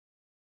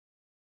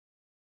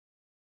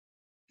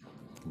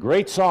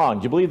Great song.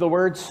 Do you believe the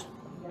words?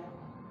 Yeah.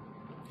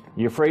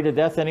 You afraid of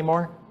death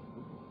anymore?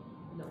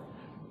 No.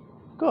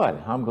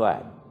 Good. I'm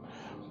glad.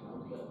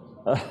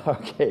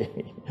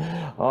 Okay.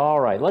 All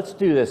right. Let's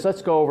do this.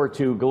 Let's go over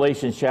to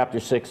Galatians chapter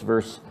 6,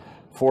 verse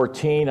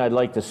 14. I'd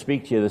like to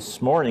speak to you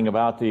this morning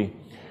about the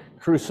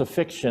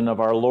crucifixion of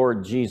our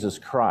Lord Jesus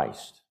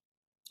Christ.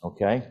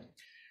 Okay?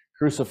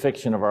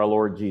 Crucifixion of our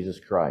Lord Jesus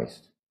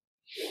Christ.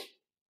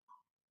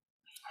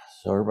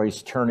 So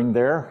everybody's turning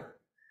there.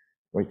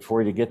 Wait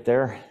for you to get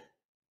there.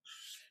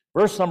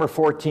 Verse number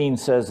 14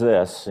 says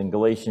this in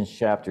Galatians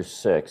chapter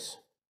 6.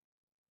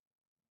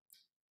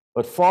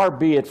 But far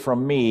be it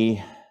from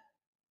me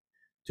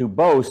to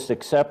boast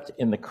except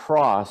in the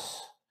cross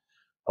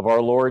of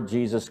our Lord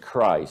Jesus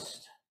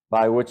Christ,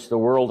 by which the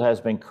world has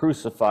been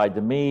crucified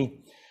to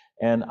me,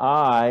 and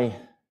I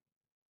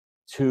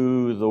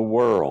to the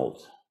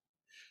world.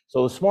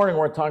 So this morning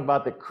we're talking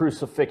about the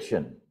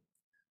crucifixion,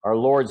 our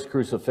Lord's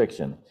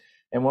crucifixion.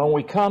 And when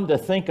we come to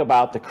think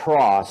about the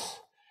cross,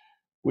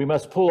 we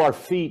must pull our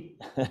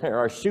feet,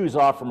 our shoes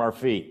off from our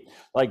feet,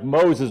 like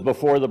Moses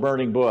before the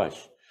burning bush.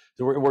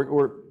 So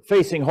we're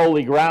facing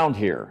holy ground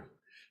here.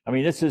 I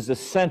mean, this is the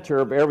center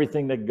of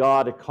everything that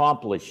God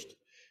accomplished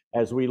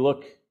as we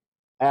look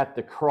at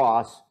the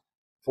cross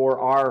for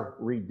our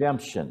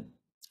redemption,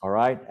 all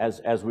right,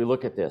 as we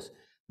look at this.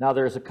 Now,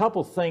 there's a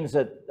couple things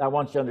that I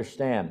want you to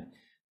understand.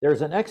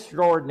 There's an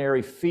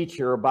extraordinary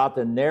feature about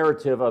the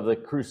narrative of the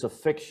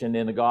crucifixion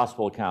in the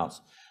gospel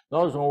accounts.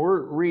 Notice when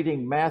we're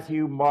reading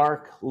Matthew,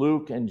 Mark,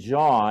 Luke, and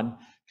John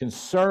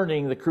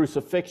concerning the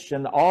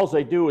crucifixion, all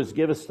they do is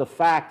give us the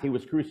fact he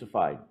was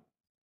crucified.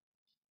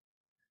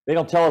 They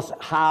don't tell us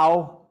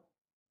how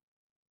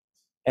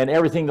and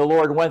everything the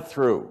Lord went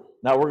through.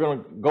 Now, we're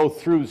going to go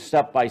through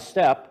step by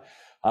step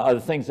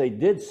the things they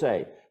did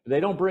say. But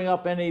they don't bring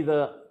up any of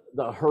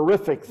the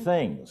horrific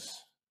things.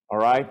 All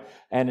right,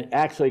 and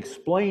actually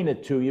explain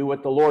it to you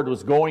what the Lord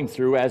was going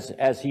through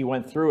as he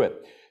went through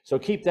it. So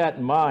keep that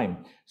in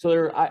mind.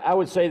 So I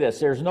would say this,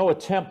 there's no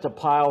attempt to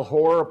pile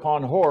horror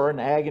upon horror and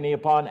agony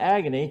upon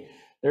agony.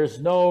 There's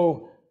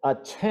no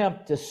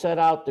attempt to set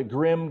out the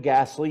grim,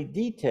 ghastly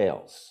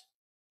details.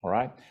 All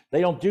right, they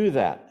don't do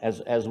that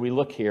as we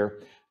look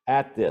here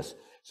at this.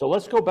 So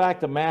let's go back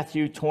to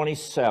Matthew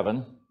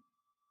 27,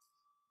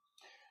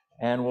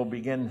 and we'll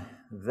begin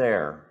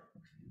there.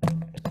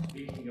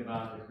 Speaking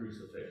about the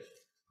crucifixion,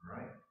 all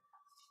right?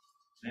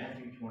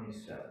 Matthew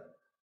 27.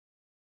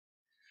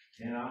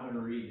 And I'm going to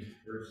read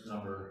first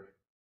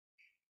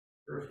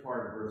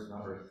part of verse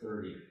number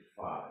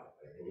 35, I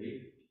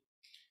believe.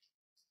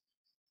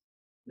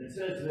 It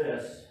says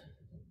this,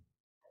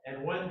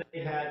 and when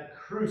they had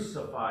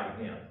crucified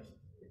him,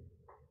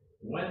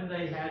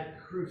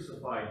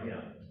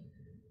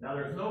 Now,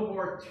 there's no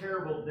more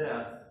terrible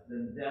death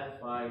than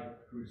death by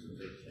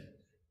crucifixion.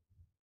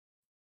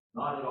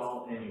 Not at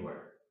all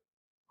anywhere.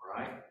 All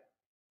right?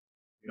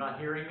 You're not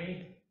hearing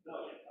me? No,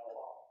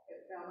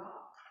 it fell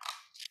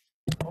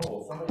off.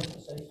 Oh, somebody can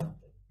say something.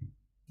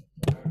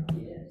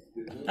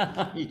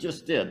 Yes. You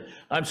just did.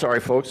 I'm sorry,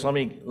 folks. Let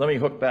me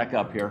hook back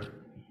up here.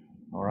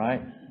 All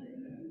right.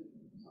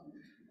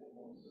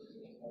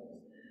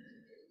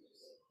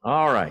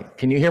 All right.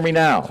 Can you hear me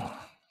now?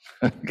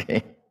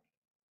 Okay.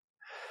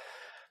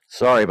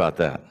 Sorry about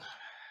that.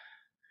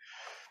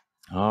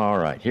 All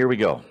right. Here we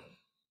go.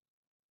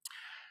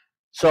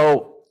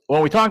 So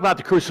when we talk about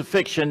the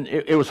crucifixion,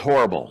 it was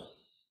horrible.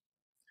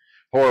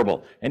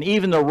 Horrible. And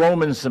even the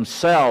Romans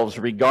themselves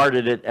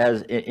regarded it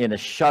as in a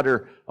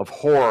shudder of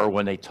horror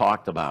when they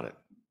talked about it.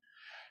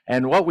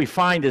 And what we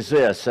find is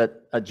this, that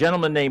a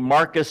gentleman named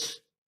Marcus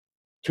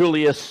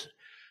Tullius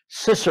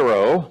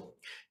Cicero,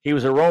 he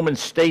was a Roman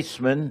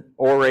statesman,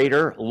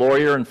 orator,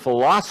 lawyer, and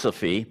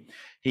philosophy.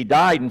 He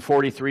died in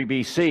 43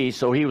 BC,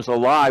 so he was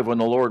alive when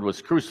the Lord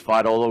was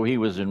crucified, although he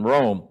was in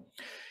Rome.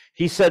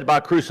 He said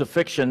about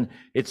crucifixion,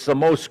 it's the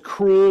most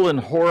cruel and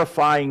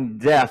horrifying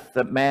death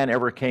that man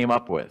ever came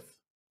up with.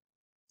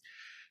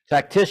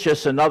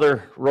 Tacitus,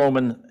 another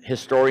Roman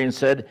historian,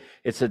 said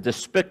it's a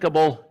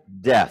despicable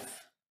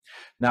death.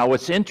 Now,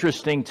 what's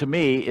interesting to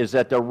me is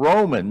that the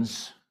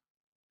Romans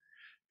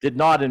did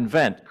not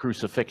invent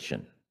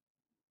crucifixion.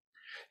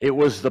 It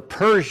was the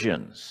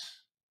Persians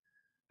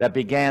that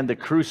began to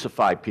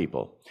crucify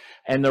people.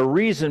 And the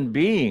reason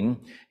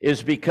being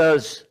is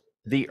because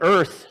the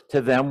earth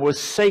to them was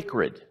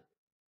sacred.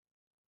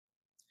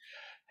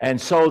 And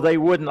so they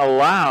wouldn't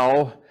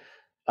allow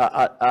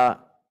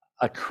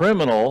a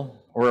criminal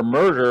or a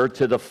murderer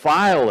to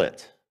defile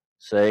it,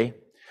 see?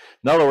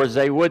 In other words,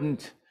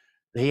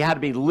 he had to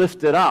be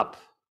lifted up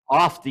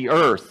off the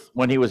earth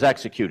when he was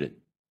executed,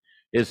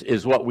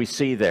 is what we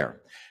see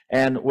there.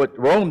 And what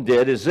Rome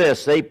did is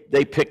this, they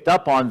picked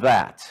up on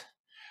that.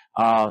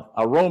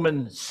 A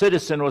Roman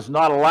citizen was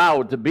not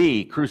allowed to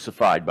be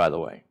crucified, by the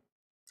way.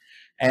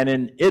 And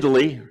in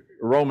Italy,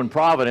 Roman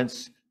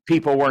province,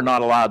 people were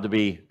not allowed to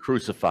be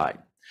crucified.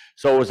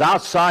 So it was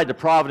outside the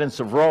province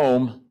of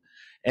Rome,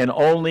 and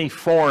only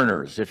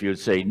foreigners, if you would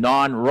say,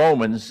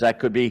 non-Romans, that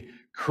could be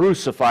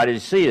crucified. You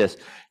see this.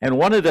 And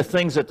one of the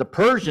things that the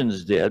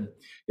Persians did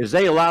is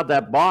they allowed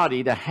that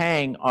body to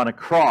hang on a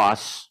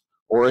cross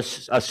or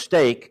a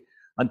stake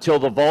until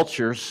the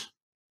vultures,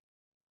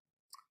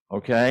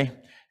 okay,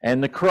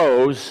 and the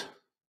crows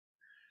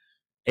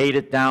ate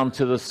it down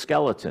to the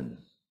skeleton.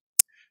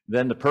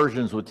 Then the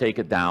Persians would take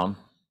it down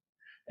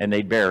and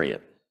they'd bury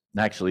it.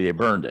 And actually, they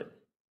burned it.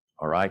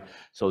 All right,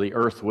 so the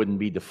earth wouldn't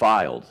be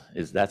defiled.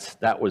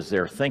 That was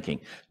their thinking.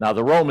 Now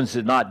the Romans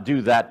did not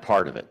do that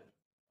part of it.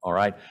 All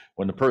right,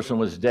 when the person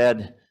was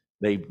dead,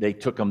 they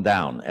took them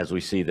down, as we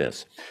see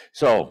this.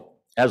 So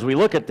as we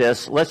look at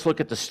this, let's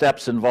look at the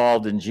steps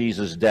involved in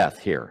Jesus' death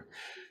here.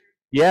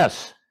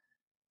 Yes.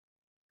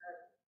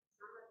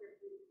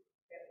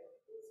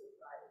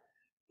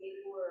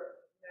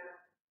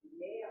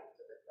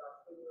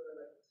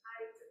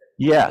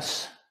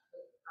 Yes.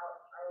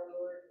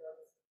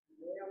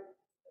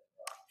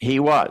 He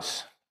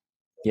was.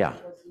 Yeah.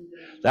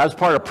 That was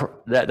part of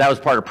that was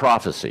part of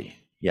prophecy.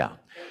 Yeah.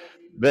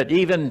 But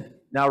even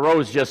now,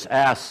 Rose just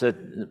asked that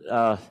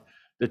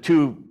the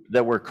two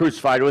that were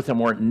crucified with him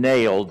weren't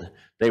nailed,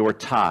 they were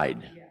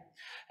tied.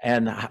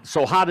 And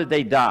so how did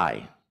they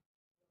die?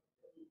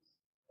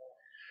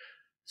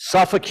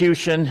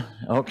 Suffocation,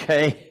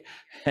 okay,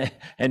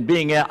 and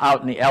being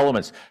out in the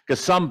elements. Because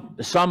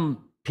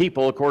some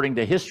people, according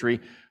to history,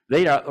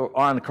 they are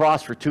on the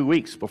cross for 2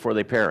 weeks before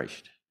they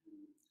perished.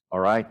 All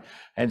right,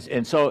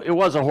 and so it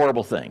was a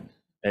horrible thing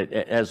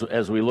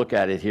as we look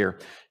at it here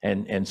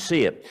and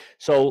see it.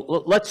 So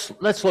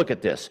let's look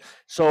at this.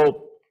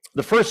 So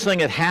the first thing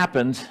that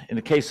happened in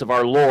the case of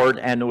our Lord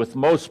and with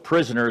most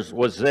prisoners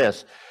was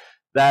this: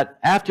 that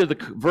after the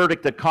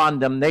verdict of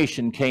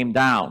condemnation came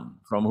down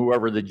from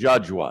whoever the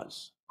judge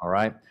was, all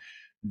right,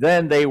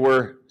 then they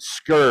were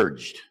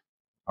scourged.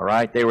 All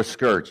right, they were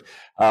scourged.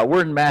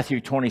 We're in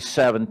Matthew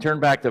 27. Turn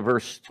back to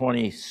verse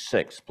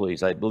 26,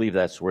 please. I believe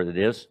that's where it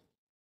is.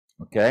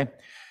 Okay.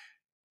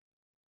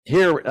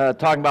 Here,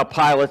 talking about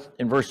Pilate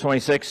in verse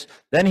 26,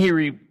 then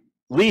he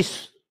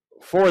released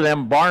for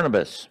them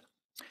Barabbas,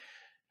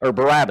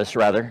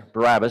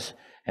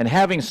 and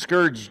having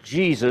scourged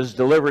Jesus,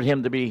 delivered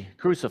him to be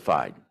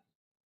crucified.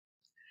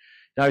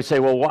 Now you say,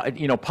 well, why,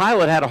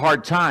 Pilate had a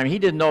hard time. He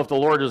didn't know if the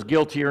Lord was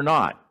guilty or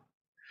not.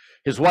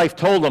 His wife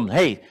told him,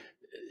 hey,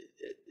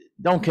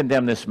 don't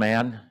condemn this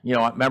man.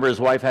 Remember his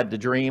wife had the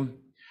dream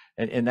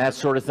and that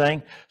sort of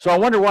thing. So I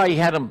wonder why he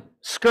had him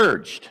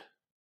scourged.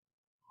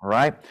 All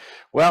right.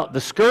 Well,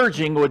 the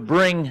scourging would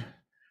bring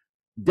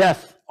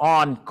death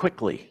on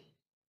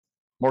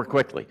more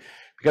quickly.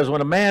 Because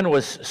when a man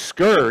was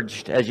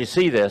scourged, as you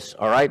see this,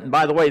 all right, and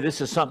by the way,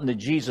 this is something that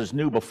Jesus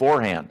knew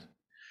beforehand.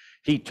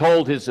 He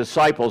told his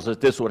disciples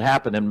that this would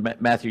happen in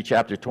Matthew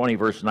chapter 20,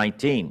 verse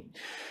 19.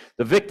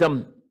 The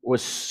victim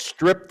was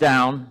stripped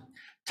down,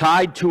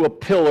 tied to a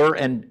pillar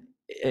and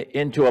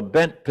into a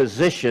bent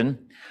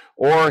position,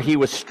 or he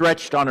was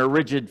stretched on a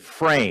rigid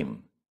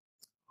frame.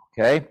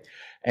 Okay?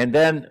 And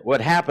then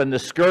what happened, the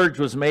scourge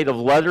was made of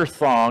leather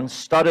thongs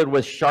studded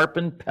with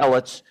sharpened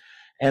pellets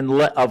and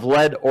of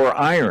lead or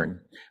iron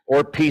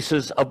or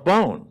pieces of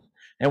bone.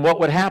 And what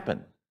would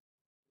happen?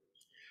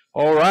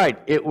 All right,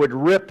 it would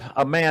rip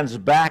a man's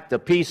back to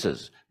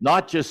pieces,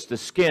 not just the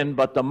skin,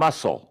 but the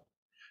muscle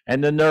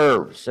and the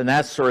nerves and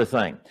that sort of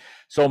thing.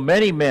 So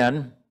many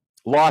men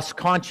lost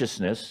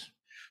consciousness.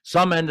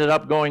 Some ended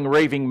up going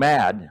raving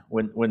mad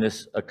when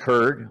this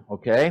occurred,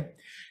 okay?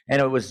 And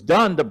it was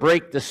done to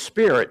break the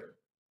spirit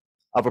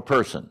of a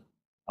person,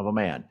 of a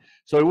man.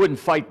 So he wouldn't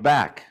fight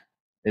back,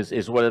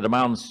 is what it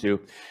amounts to.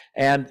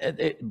 And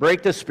it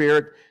break the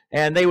spirit,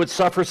 and they would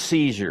suffer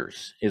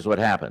seizures, is what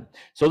happened.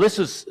 So this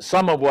is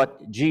some of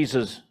what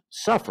Jesus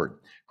suffered.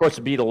 Of course,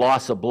 it'd be the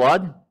loss of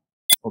blood,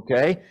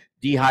 okay,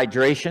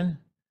 dehydration,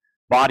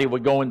 body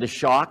would go into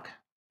shock,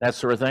 that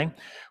sort of thing.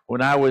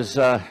 When I was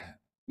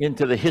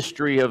into the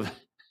history of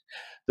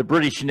the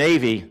British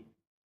Navy,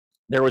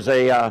 there was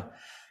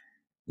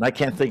I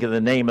can't think of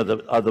the name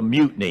of the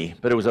mutiny,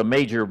 but it was a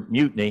major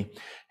mutiny.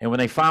 And when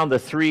they found the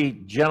three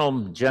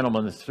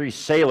gentlemen, the three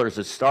sailors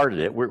that started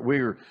it, we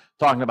were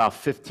talking about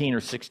 15 or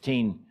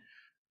 16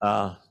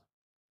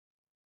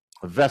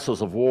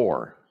 vessels of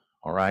war,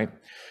 all right?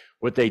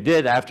 What they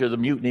did after the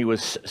mutiny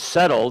was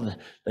settled,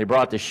 they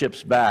brought the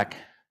ships back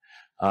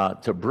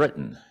to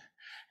Britain.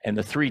 And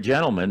the three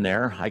gentlemen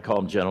there, I call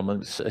them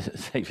gentlemen,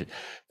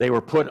 they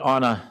were put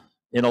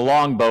in a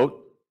longboat,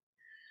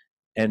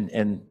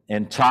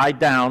 and tied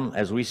down,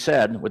 as we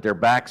said, with their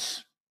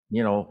backs,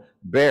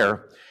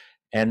 bare.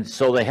 And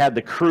so they had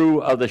the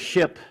crew of the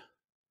ship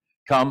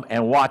come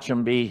and watch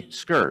them be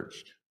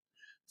scourged.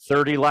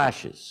 30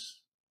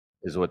 lashes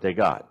is what they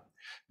got.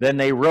 Then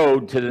they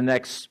rowed to the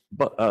next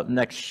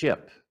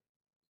ship.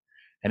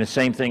 And the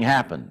same thing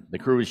happened. The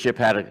crew of the ship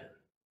had to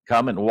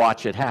come and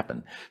watch it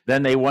happen.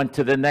 Then they went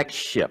to the next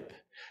ship.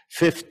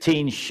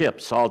 15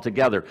 ships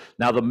altogether.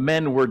 Now the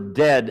men were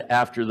dead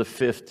after the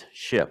 5th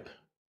ship.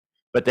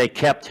 But they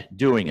kept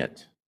doing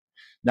it.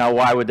 Now,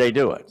 why would they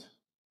do it?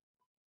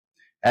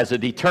 As a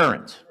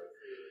deterrent.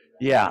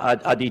 Yeah,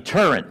 a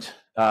deterrent.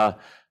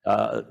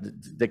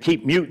 to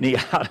keep mutiny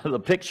out of the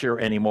picture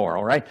anymore,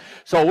 all right?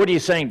 So what are you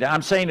saying?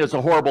 I'm saying it's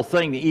a horrible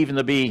thing even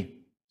to be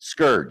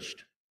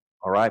scourged,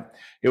 all right?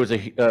 It was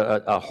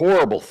a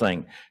horrible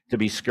thing to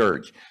be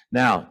scourged.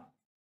 Now,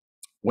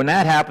 when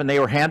that happened, they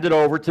were handed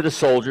over to the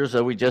soldiers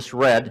that we just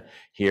read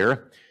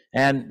here,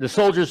 and the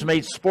soldiers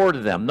made sport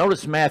of them.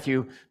 Notice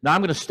Matthew. Now,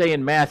 I'm going to stay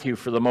in Matthew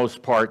for the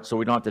most part, so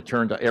we don't have to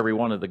turn to every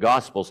one of the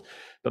Gospels.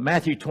 But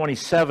Matthew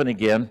 27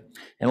 again,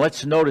 and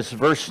let's notice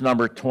verse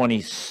number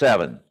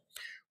 27,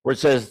 where it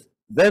says,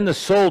 "Then the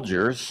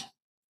soldiers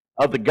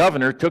of the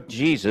governor took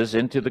Jesus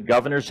into the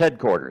governor's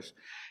headquarters,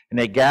 and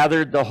they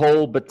gathered the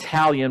whole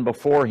battalion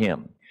before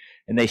him,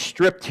 and they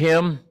stripped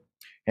him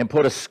and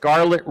put a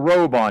scarlet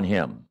robe on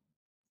him."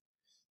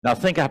 Now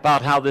think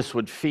about how this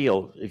would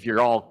feel if you're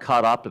all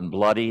cut up and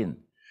bloody, and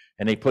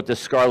they put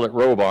this scarlet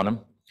robe on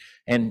him,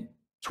 and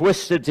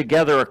twisted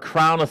together a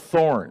crown of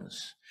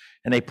thorns,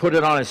 and they put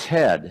it on his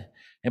head,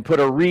 and put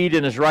a reed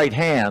in his right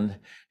hand,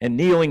 and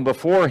kneeling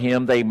before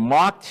him, they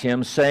mocked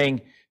him,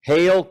 saying,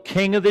 "Hail,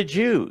 King of the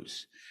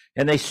Jews!"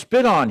 And they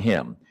spit on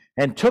him,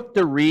 and took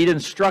the reed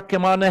and struck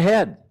him on the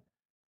head.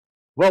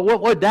 Well,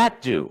 what would that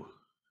do,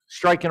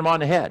 striking him on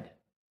the head?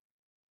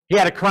 He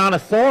had a crown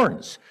of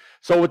thorns.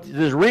 So with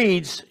the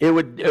reeds, it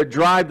would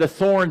drive the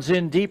thorns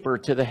in deeper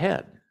to the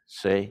head,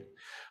 see?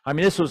 I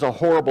mean, this was a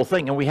horrible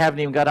thing, and we haven't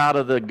even got out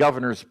of the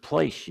governor's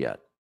place yet,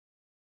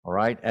 all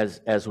right,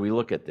 as we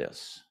look at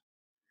this.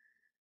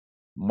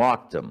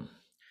 Mocked him.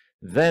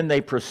 Then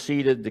they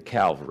proceeded to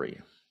Calvary,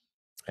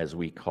 as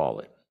we call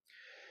it.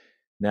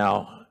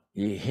 Now,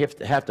 you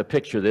have to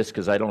picture this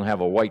because I don't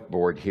have a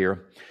whiteboard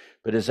here,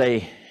 but as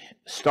they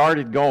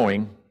started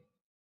going,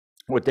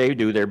 what they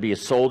do, there'd be a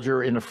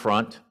soldier in the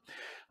front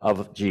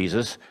of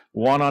Jesus,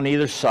 one on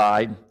either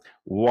side,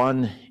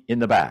 one in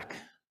the back.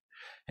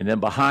 And then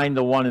behind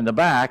the one in the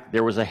back,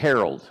 there was a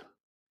herald,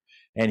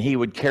 and he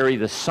would carry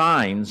the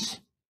signs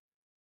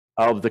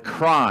of the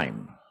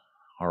crime,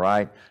 all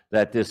right,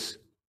 that this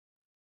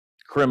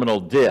criminal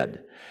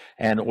did.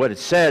 And what it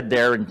said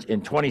there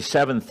in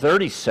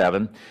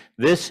 27:37,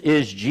 "This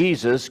is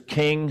Jesus,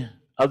 King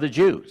of the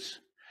Jews."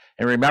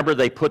 And remember,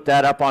 they put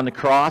that up on the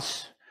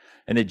cross,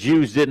 and the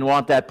Jews didn't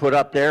want that put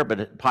up there,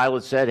 but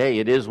Pilate said, "Hey,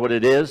 it is what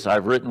it is.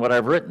 I've written what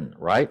I've written,"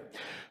 right?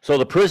 So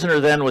the prisoner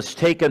then was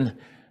taken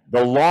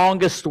the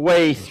longest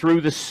way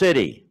through the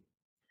city,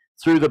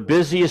 through the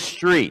busiest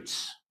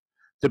streets,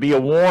 to be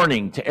a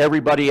warning to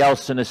everybody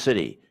else in the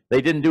city.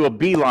 They didn't do a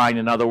beeline,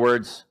 in other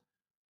words,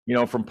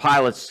 from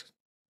Pilate's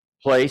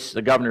place,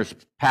 the governor's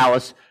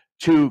palace,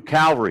 to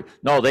Calvary.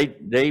 No,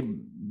 they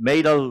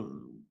made a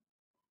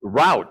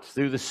route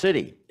through the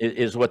city,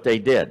 is what they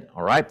did,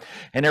 all right?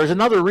 And there's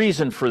another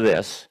reason for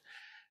this,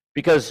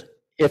 because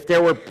if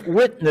there were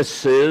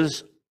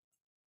witnesses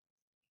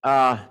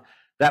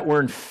that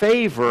were in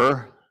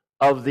favor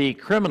of the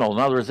criminal, in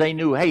other words, they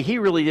knew, hey, he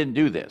really didn't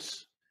do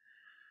this,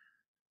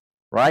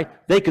 right?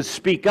 They could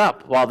speak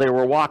up while they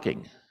were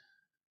walking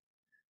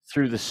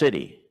through the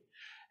city.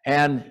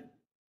 And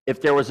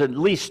if there was at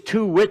least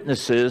two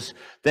witnesses,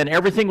 then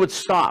everything would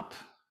stop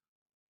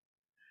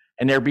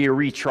and there'd be a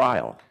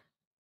retrial.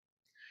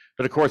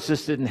 But of course,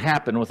 this didn't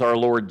happen with our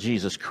Lord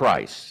Jesus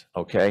Christ,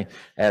 okay,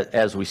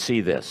 as we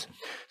see this.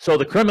 So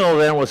the criminal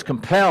then was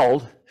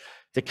compelled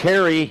to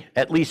carry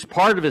at least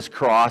part of his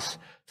cross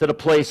to the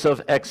place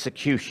of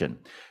execution.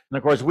 And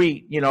of course,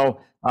 Mr.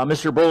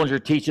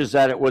 Bollinger teaches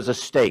that it was a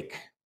stake.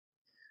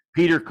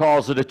 Peter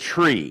calls it a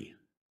tree,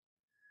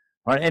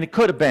 right? And it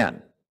could have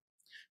been,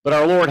 but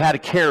our Lord had to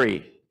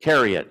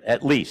carry it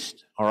at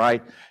least, all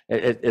right,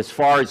 as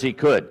far as he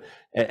could,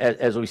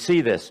 as we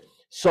see this.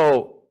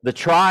 So the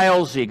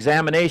trials, the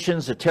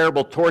examinations, the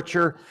terrible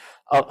torture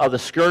of the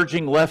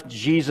scourging left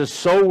Jesus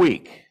so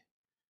weak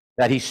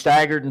that he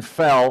staggered and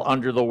fell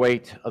under the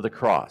weight of the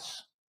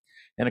cross.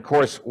 And of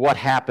course, what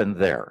happened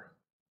there?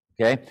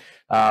 Okay,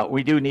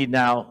 we do need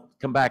now,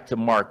 come back to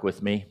Mark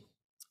with me,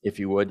 if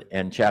you would,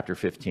 and chapter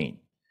 15.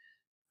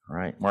 All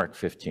right, Mark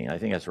 15. I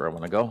think that's where I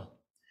want to go.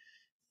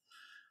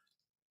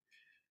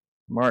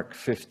 Mark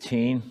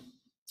 15.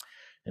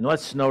 And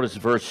let's notice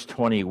verse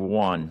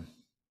 21.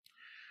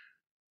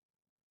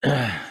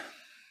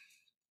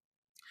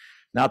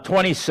 Now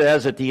 20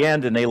 says at the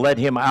end, and they led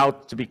him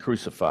out to be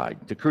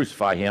crucified, to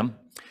crucify him.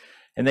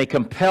 And they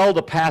compelled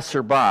a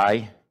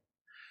passerby,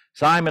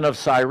 Simon of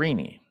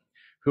Cyrene,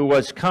 who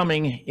was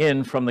coming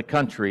in from the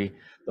country,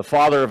 the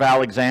father of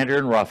Alexander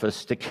and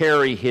Rufus, to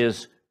carry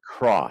his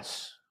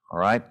cross. All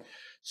right.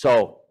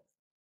 So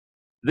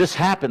this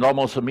happened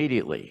almost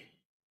immediately.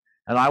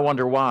 And I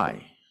wonder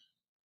why.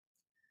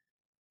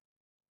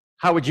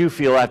 How would you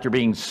feel after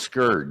being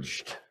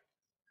scourged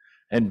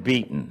and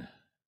beaten?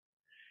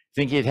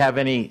 Think you'd have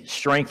any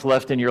strength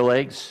left in your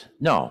legs?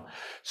 No.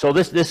 So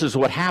this is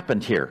what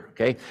happened here,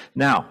 okay?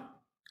 Now,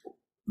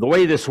 the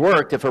way this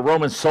worked, if a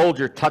Roman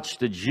soldier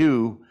touched a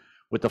Jew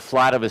with the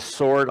flat of his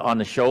sword on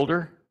the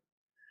shoulder,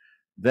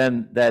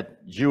 then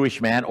that Jewish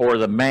man, or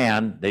the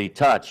man that he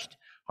touched,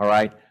 all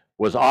right,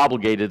 was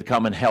obligated to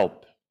come and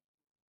help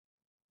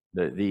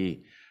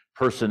the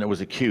person that was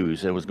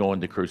accused and was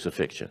going to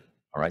crucifixion,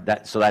 All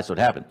right, so that's what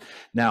happened.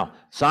 Now,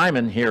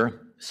 Simon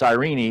here,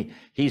 Cyrene,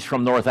 he's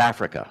from North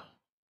Africa.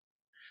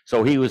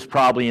 So he was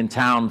probably in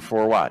town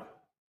for what?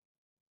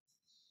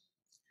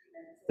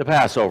 The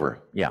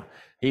Passover, yeah.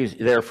 He was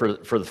there for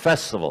the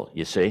festival,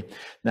 you see.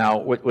 Now,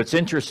 what's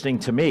interesting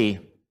to me,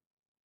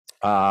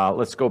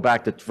 let's go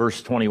back to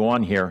verse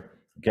 21 here,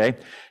 okay?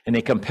 And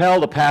they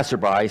compelled a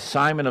passerby,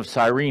 Simon of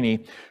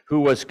Cyrene,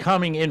 who was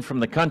coming in from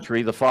the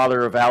country, the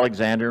father of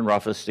Alexander and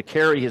Rufus, to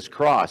carry his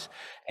cross.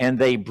 And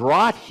they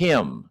brought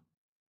him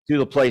to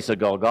the place of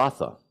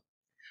Golgotha.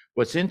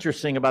 What's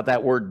interesting about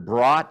that word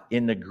brought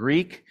in the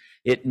Greek,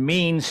 it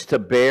means to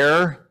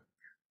bear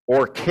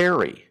or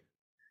carry.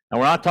 Now,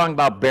 we're not talking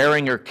about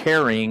bearing or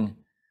carrying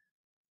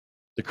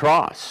the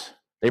cross.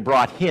 They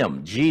brought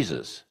him,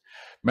 Jesus.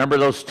 Remember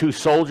those two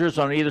soldiers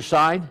on either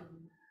side?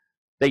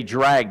 They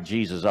dragged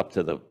Jesus up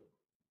to the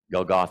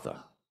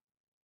Golgotha.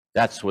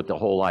 That's what the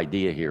whole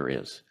idea here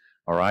is,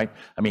 all right?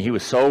 I mean, he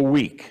was so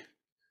weak,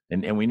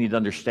 and we need to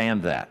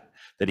understand that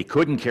he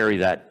couldn't carry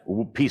that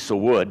piece of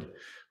wood,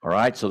 all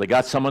right? So they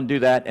got someone to do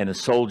that, and the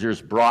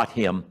soldiers brought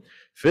him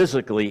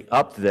physically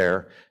up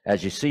there,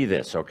 as you see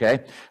this,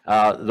 okay?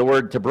 The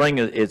word to bring,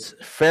 it's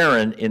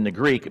pharon in the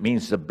Greek. It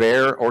means to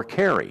bear or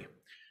carry.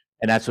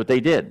 And that's what they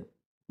did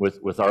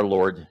with our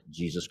Lord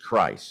Jesus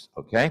Christ,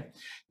 okay?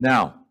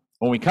 Now,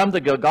 when we come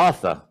to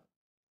Golgotha,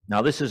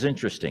 now this is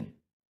interesting.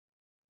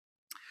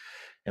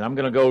 And I'm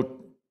going to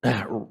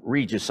go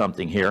read you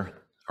something here,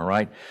 all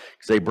right?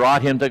 Because they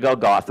brought him to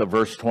Golgotha,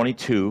 verse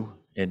 22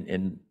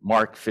 in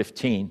Mark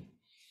 15,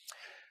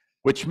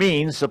 which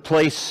means the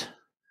place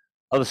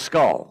of the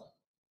skull,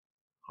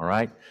 all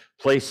right?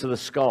 Place of the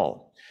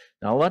skull.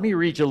 Now, let me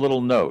read you a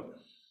little note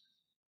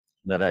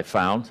that I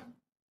found.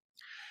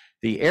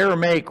 The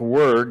Aramaic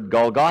word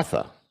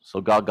Golgotha, so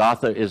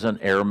Golgotha is an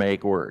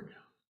Aramaic word,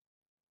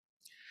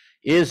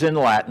 is in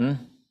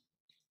Latin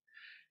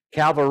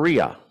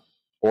Calvaria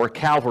or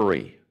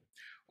Calvary.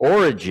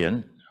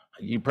 Origin,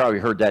 you probably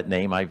heard that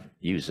name, I've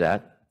used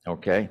that,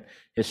 okay?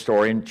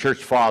 Historian,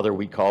 church father,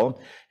 we call him.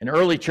 An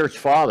early church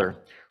father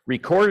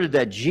recorded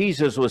that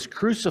Jesus was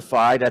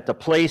crucified at the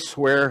place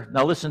where,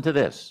 now listen to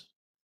this,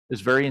 it's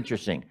very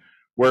interesting,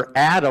 where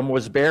Adam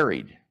was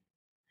buried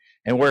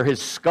and where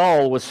his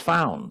skull was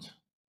found.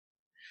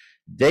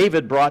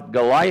 David brought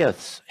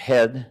Goliath's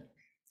head.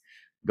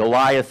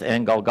 Goliath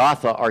and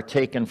Golgotha are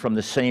taken from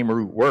the same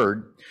root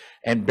word,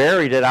 and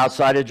buried it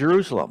outside of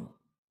Jerusalem.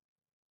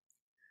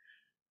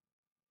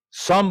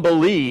 Some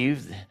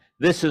believe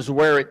this is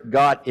where it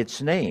got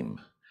its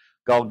name,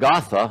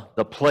 Golgotha,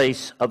 the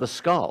place of the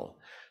skull.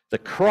 The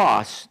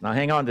cross, now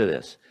hang on to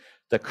this,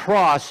 the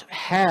cross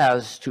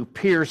has to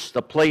pierce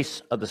the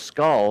place of the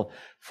skull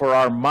for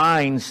our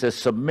minds to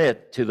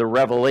submit to the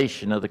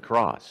revelation of the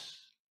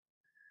cross.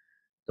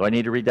 Do I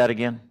need to read that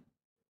again?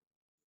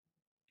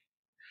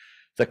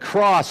 The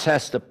cross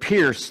has to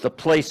pierce the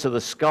place of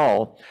the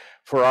skull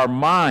for our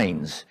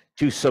minds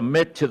to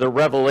submit to the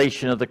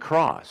revelation of the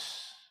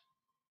cross.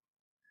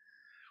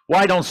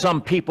 Why don't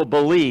some people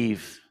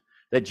believe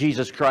that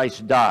Jesus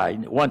Christ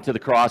died, went to the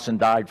cross and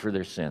died for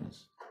their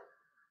sins?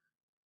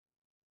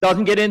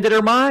 Doesn't get into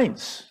their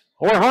minds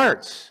or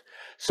hearts.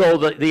 So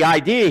the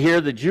idea here,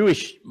 the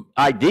Jewish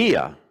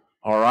idea,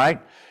 all right,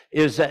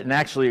 is that, and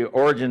actually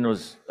Origen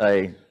was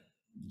a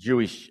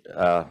Jewish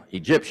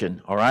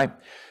Egyptian, all right,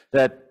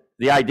 that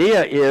the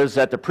idea is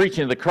that the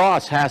preaching of the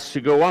cross has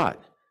to go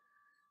what?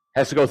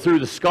 Has to go through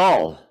the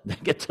skull, to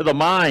get to the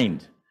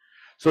mind,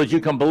 so that you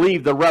can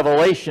believe the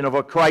revelation of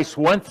what Christ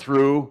went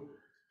through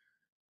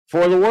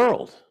for the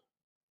world.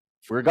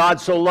 For God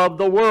so loved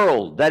the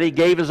world that he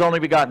gave his only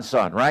begotten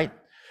son, right?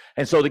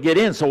 And so to get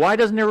in, so why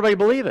doesn't everybody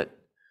believe it?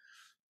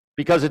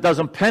 Because it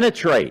doesn't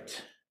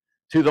penetrate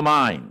to the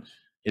mind,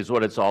 is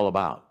what it's all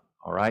about,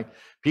 all right?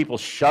 People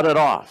shut it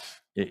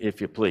off,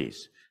 if you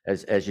please,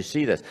 as you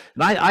see this.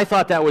 And I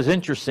thought that was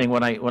interesting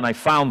when I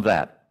found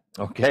that,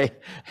 okay,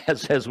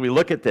 as we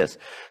look at this.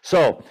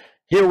 So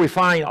here we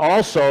find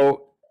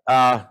also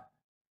that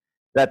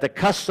the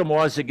custom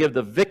was to give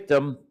the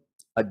victim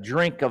a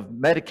drink of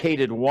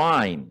medicated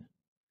wine,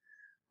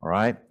 all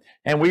right?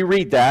 And we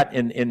read that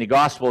in the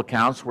gospel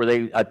accounts where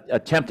they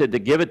attempted to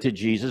give it to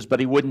Jesus, but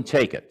he wouldn't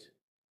take it.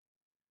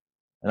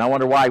 And I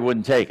wonder why he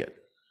wouldn't take it.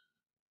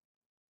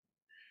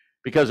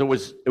 Because it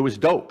was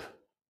dope.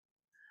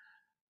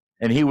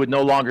 And he would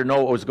no longer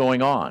know what was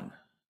going on,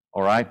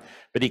 all right?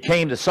 But he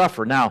came to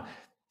suffer. Now,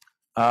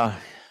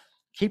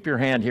 keep your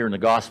hand here in the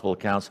gospel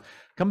accounts.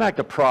 Come back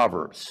to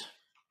Proverbs,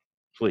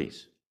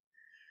 please.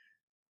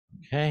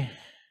 Okay.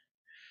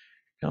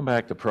 Come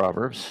back to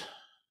Proverbs.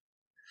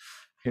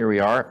 Here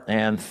we are,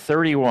 and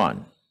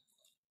 31,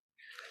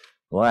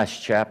 the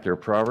last chapter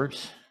of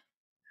Proverbs.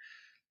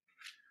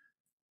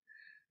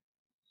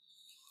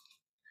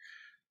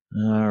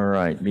 All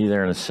right, be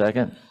there in a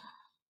second.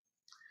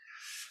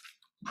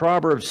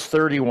 Proverbs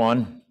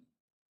 31,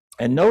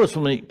 and notice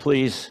with me,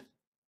 please,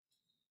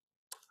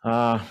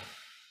 verse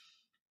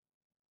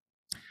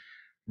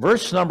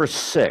number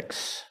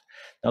 6.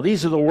 Now,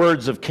 these are the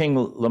words of King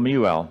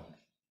Lemuel.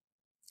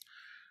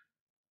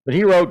 But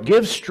he wrote,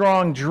 "Give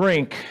strong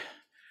drink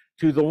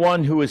to the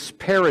one who is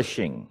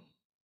perishing,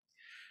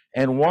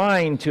 and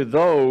wine to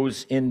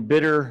those in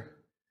bitter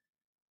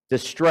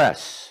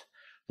distress.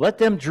 Let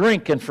them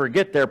drink and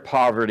forget their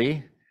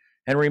poverty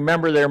and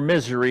remember their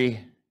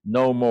misery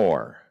no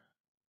more.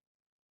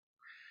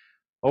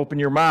 Open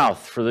your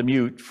mouth for the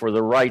mute, for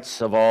the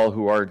rights of all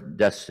who are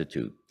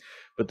destitute."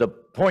 But the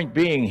point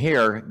being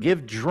here,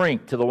 give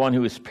drink to the one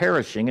who is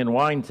perishing and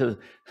wine to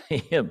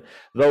him,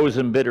 those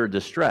in bitter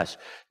distress.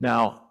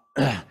 Now,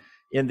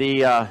 in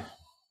the,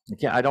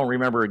 I don't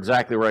remember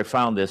exactly where I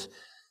found this,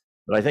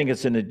 but I think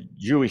it's in the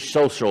Jewish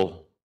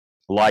social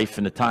life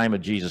in the time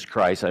of Jesus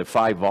Christ. I have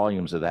 5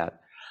 volumes of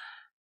that.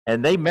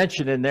 And they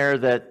mention in there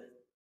that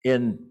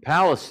in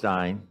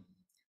Palestine,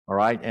 all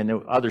right, and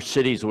other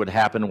cities would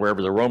happen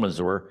wherever the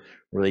Romans were,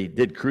 where they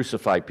did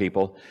crucify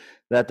people,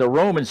 that the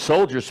Roman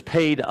soldiers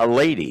paid a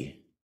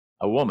lady,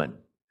 a woman,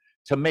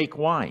 to make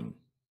wine,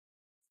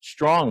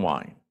 strong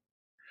wine,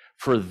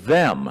 for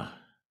them,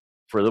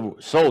 for the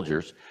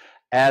soldiers,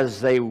 as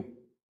they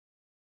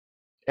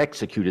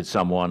executed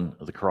someone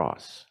of the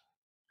cross.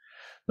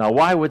 Now,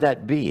 why would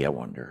that be, I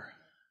wonder?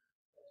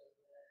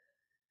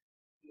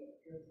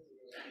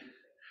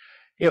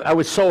 It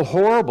was so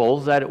horrible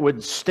that it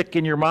would stick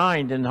in your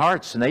mind and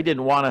hearts, and they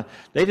didn't want,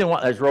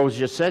 as Rose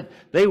just said,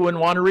 they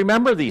wouldn't want to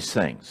remember these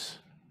things.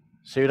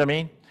 See what I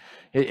mean?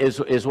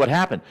 Is what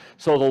happened.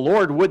 So the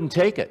Lord wouldn't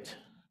take it.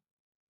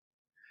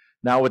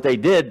 Now, what they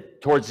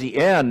did towards the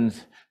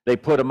end, they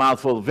put a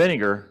mouthful of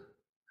vinegar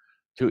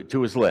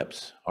to his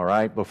lips, all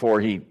right,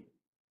 before he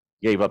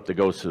gave up the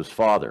ghost to his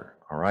father,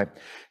 all right?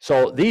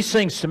 So these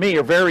things to me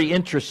are very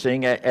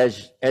interesting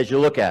as you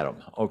look at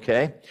them,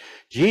 okay?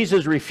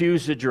 Jesus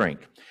refused to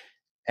drink.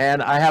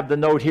 And I have the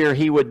note here,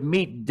 he would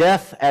meet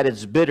death at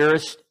its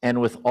bitterest and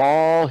with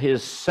all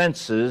his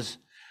senses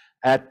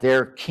at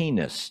their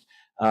keenest.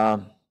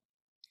 Come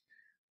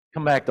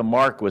back to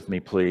Mark with me,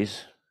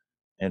 please,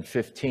 and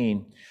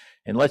 15.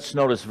 And let's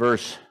notice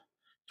verse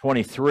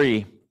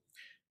 23.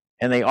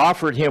 "And they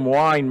offered him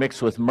wine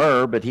mixed with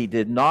myrrh, but he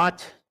did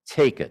not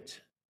take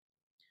it."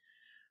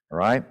 All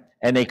right?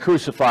 "And they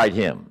crucified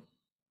him.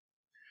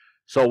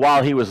 So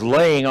while he was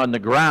laying on the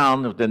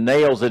ground with the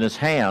nails in his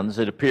hands,"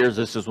 it appears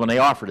this is when they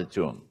offered it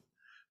to him.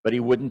 But he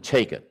wouldn't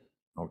take it,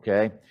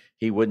 okay?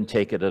 He wouldn't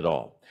take it at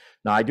all.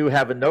 Now, I do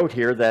have a note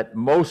here that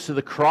most of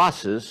the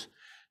crosses,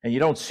 and you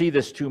don't see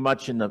this too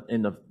much in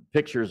the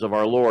pictures of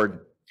our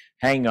Lord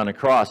hanging on a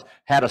cross,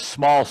 had a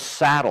small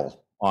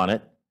saddle on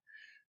it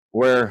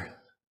where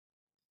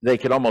they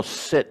could almost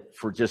sit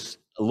for just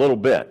a little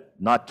bit,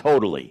 not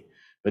totally,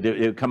 but it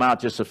would come out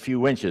just a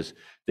few inches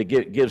to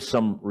give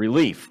some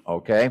relief,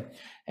 okay?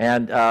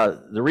 And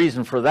the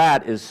reason for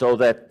that is so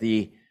that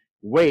the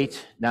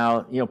weight,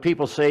 now, you know,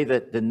 people say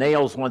that the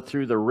nails went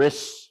through the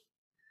wrists.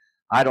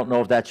 I don't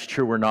know if that's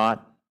true or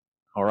not,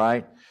 all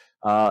right?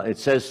 It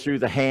says through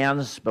the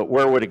hands, but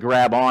where would it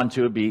grab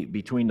onto? Be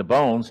between the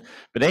bones.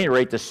 But at any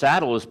rate, the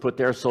saddle is put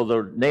there so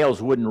the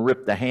nails wouldn't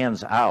rip the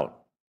hands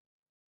out,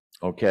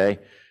 okay?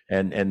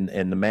 And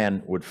the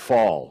man would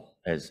fall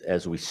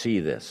as we see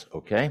this,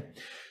 okay?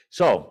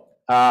 So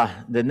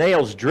the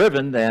nails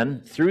driven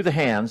then through the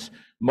hands,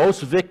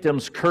 most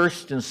victims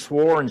cursed and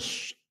swore and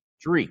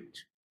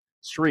shrieked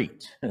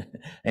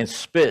and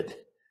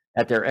spit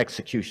at their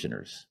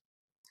executioners.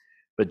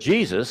 But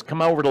Jesus,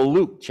 come over to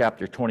Luke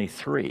chapter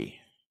 23.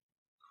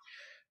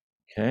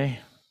 Okay.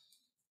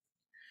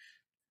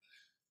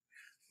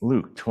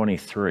 Luke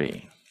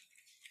 23.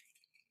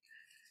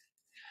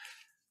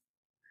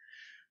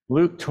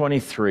 Luke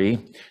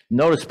 23.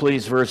 Notice,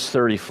 please, verse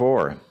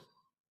 34.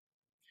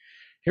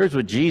 Here's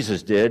what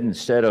Jesus did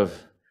instead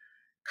of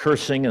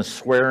cursing and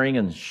swearing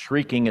and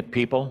shrieking at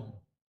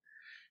people.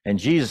 And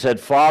Jesus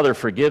said, "Father,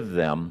 forgive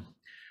them,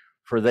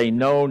 for they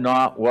know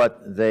not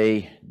what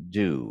they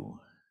do."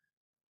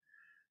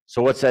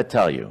 So what's that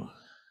tell you?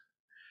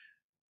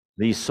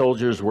 These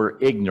soldiers were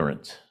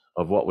ignorant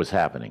of what was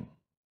happening.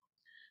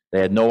 They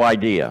had no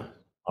idea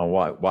on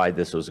why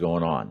this was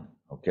going on,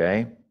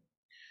 okay?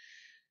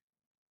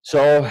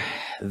 So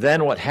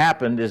then what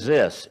happened is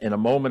this: in a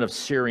moment of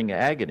searing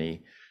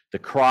agony, the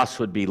cross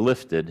would be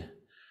lifted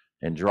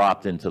and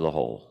dropped into the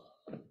hole,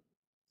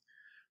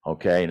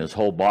 okay? And his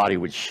whole body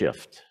would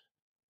shift,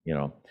 you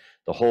know.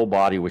 The whole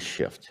body would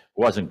shift.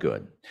 Wasn't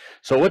good.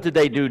 So what did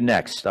they do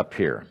next up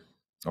here?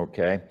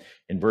 Okay,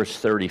 in verse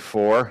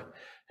 34,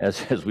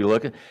 as we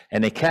look at,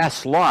 "And they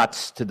cast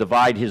lots to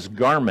divide his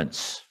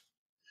garments."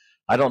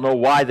 I don't know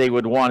why they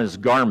would want his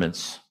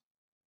garments.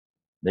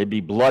 They'd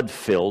be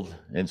blood-filled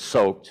and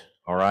soaked,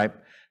 all right?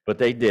 But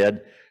they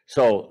did.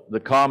 So the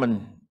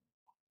common,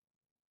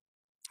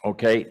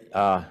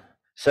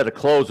 set of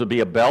clothes would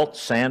be a belt,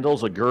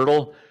 sandals, a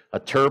girdle, a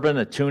turban,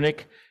 a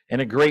tunic, and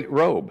a great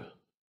robe,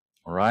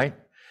 all right?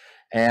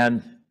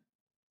 And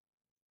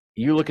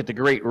you look at the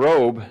great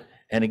robe,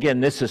 and again,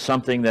 this is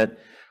something that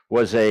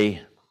was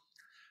a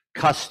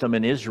custom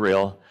in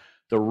Israel.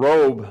 The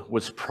robe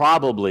was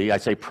probably, I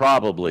say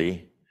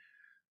probably,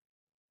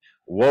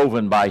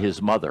 woven by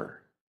his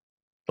mother,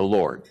 the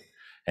Lord.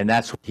 And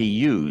that's what he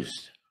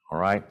used, all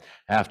right,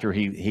 after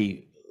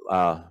he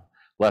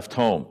left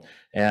home.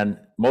 And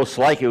most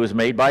likely it was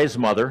made by his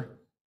mother,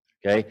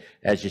 okay,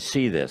 as you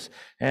see this.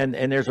 And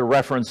there's a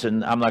reference,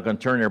 and I'm not going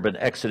to turn there, but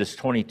Exodus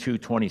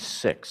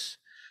 22:26,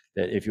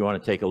 that if you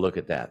want to take a look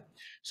at that.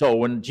 So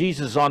when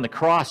Jesus is on the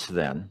cross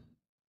then,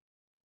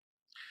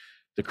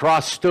 the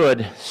cross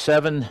stood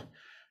 7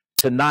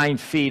 to 9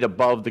 feet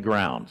above the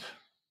ground,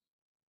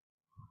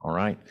 all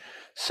right,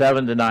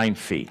 7 to 9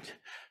 feet.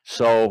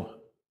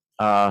 So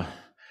I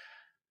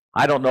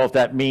don't know if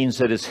that means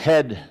that his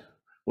head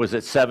was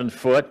at 7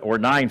 foot or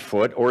 9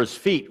 foot, or his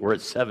feet were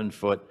at 7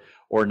 foot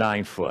or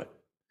 9 foot.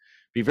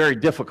 It'd be very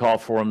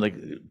difficult for him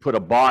to put a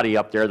body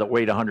up there that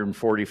weighed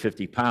 140,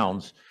 50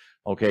 pounds,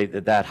 okay,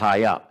 that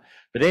high up.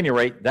 But at any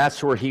rate,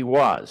 that's where he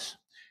was.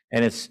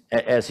 And it's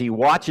as he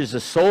watches the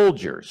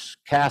soldiers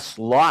cast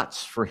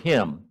lots for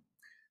him,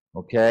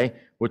 okay,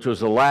 which was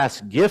the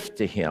last gift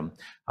to him.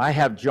 I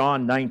have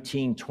John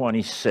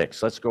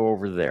 19:26. Let's go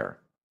over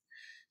there.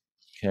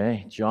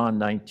 Okay, John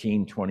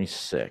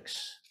 19:26.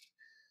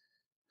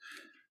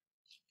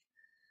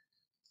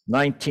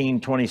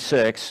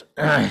 19:26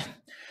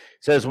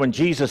 says, when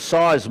Jesus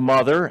saw his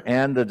mother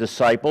and the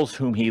disciple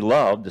whom he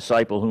loved,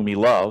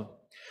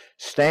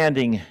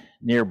 standing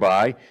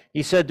nearby,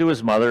 he said to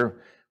his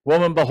mother,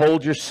 "Woman,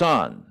 behold your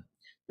son."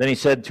 Then he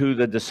said to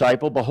the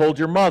disciple, "Behold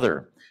your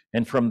mother."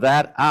 And from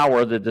that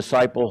hour, the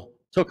disciple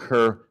took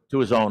her to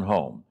his own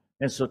home.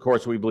 And so, of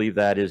course, we believe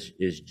that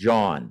is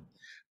John.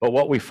 But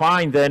what we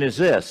find then is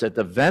this, that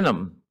the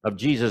venom of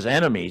Jesus'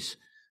 enemies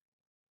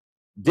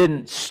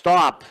didn't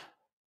stop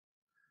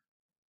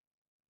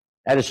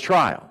at his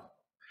trial.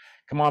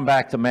 Come on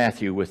back to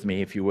Matthew with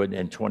me, if you would,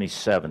 and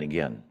 27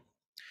 again.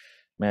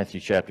 Matthew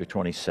chapter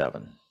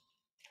 27.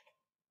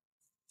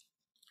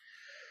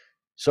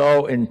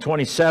 So in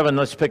 27,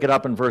 let's pick it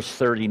up in verse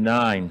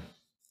 39.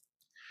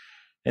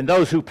 And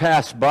those who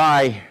passed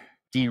by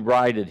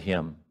derided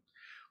him,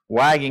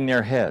 wagging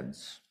their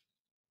heads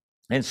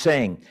and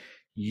saying,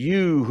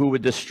 "You who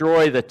would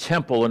destroy the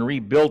temple and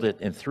rebuild it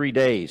in 3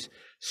 days,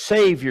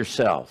 save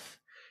yourself.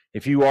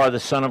 If you are the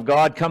Son of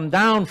God, come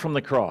down from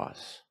the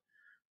cross."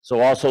 So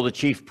also the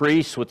chief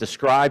priests with the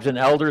scribes and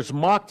elders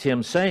mocked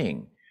him,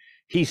 saying,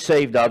 "He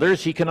saved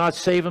others, he cannot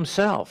save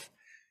himself.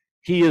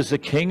 He is the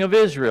King of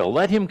Israel.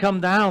 Let him come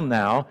down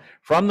now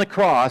from the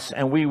cross,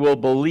 and we will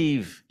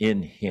believe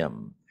in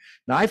him."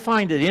 Now I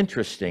find it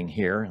interesting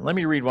here. Let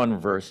me read one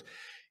verse.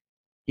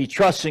 He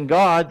trusts in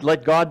God.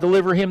 Let God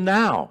deliver him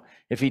now,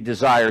 if he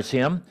desires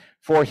him.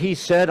 For he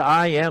said,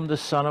 "I am the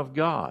Son of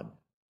God."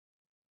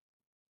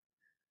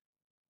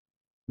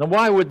 Now,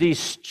 why would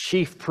these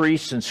chief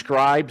priests and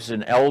scribes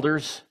and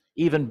elders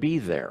even be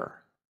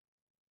there?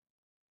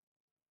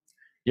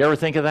 You ever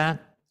think of that?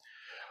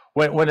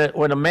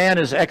 When a man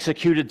is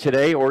executed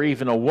today, or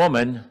even a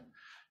woman,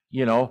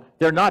 you know,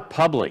 they're not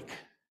public.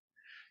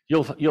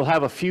 You'll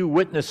have a few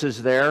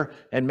witnesses there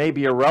and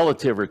maybe a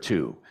relative or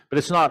two, but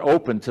it's not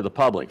open to the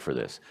public for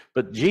this.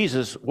 But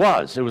Jesus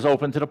was. It was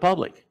open to the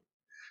public.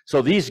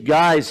 So these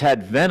guys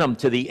had venom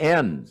to the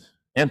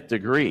nth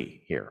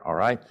degree here, all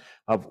right,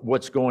 of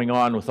what's going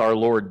on with our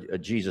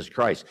Lord Jesus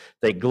Christ.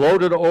 They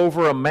gloated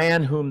over a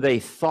man whom they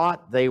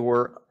thought they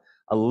were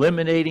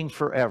eliminating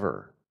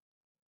forever.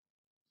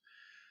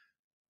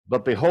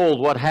 But behold,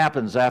 what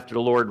happens after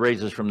the Lord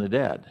raises from the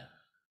dead?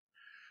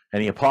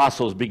 And the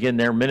apostles begin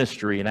their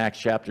ministry in Acts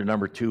chapter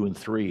number 2 and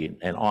 3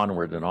 and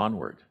onward and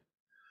onward.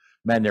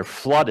 Man, they're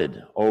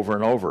flooded over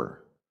and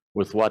over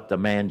with what the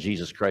man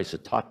Jesus Christ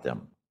had taught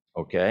them,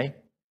 okay?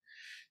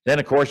 Then,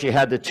 of course, you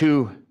had the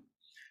two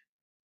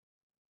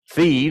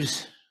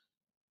thieves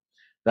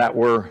that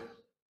were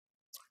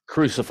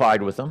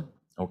crucified with them,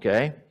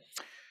 okay?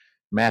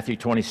 Matthew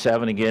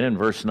 27 again in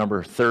verse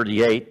number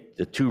 38,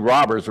 the two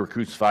robbers were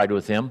crucified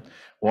with him,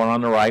 one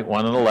on the right,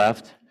 one on the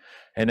left.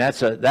 And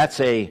that's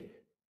a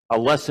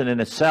lesson in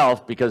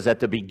itself, because at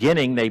the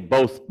beginning they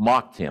both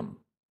mocked him.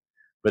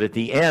 But at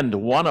the end,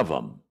 one of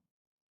them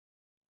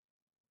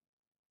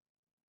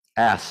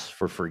asks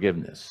for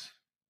forgiveness,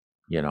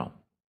 you know,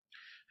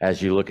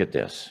 as you look at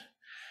this.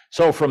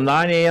 So from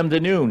 9 a.m. to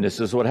noon,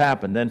 this is what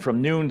happened. Then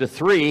from noon to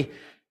 3,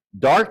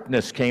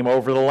 darkness came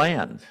over the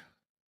land.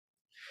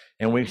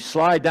 And we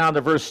slide down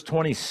to verse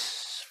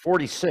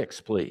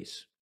 46,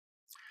 please.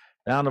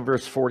 Down to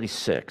verse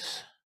 46.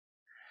 It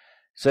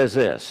says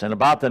this, "And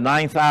about the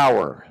 9th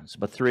hour," it's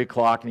about 3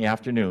 o'clock in the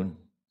afternoon,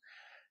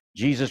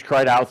 "Jesus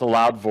cried out with a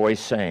loud voice,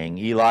 saying,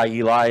 'Eli,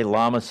 Eli,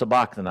 lama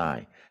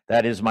sabachthani?'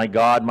 That is, my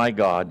God,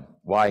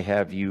 why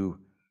have you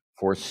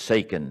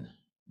forsaken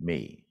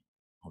me?"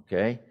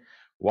 Okay?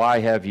 Why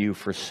have you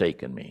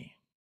forsaken me?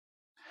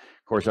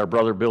 Of course, our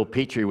brother Bill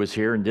Petrie was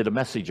here and did a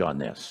message on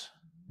this.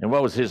 And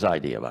what was his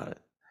idea about it?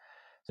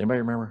 Does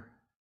anybody remember?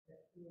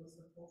 He was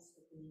supposed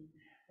to be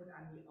put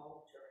on the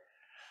altar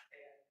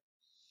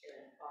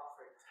and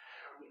offered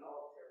on the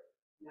altar,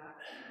 not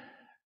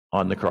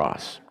on the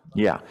cross.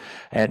 Yeah.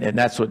 And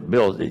that's what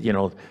Bill, you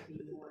know,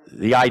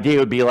 the idea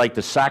would be like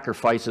the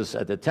sacrifices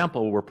at the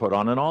temple were put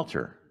on an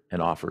altar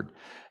and offered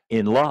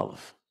in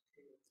love.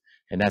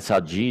 And that's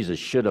how Jesus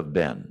should have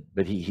been,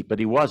 but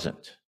he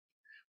wasn't.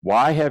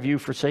 Why have you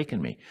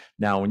forsaken me?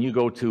 Now, when you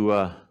go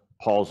to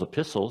Paul's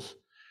epistles,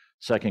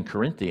 2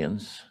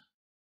 Corinthians,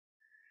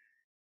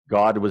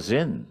 God was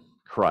in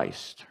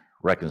Christ,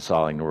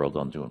 reconciling the world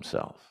unto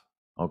himself.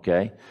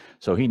 Okay?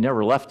 So he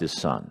never left his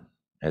son,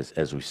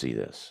 as we see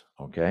this.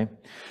 Okay?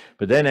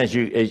 But then as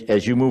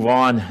you move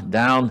on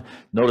down,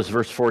 notice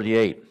verse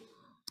 48.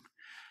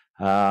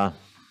 Let's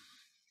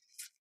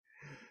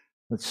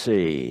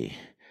see.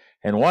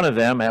 And one of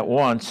them at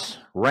once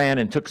ran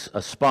and took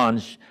a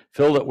sponge,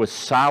 filled it with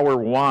sour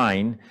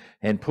wine,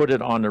 and put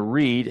it on a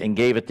reed and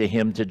gave it to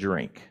him to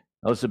drink.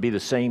 Now, this would be the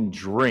same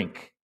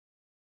drink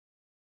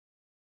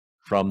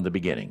from the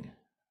beginning,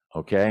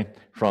 okay?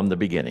 From the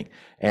beginning.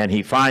 And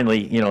he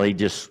finally, he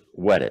just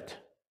wet it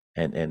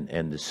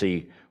and to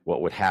see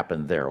what would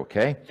happen there,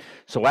 okay?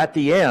 So at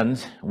the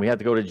end, we have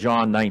to go to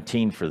John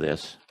 19 for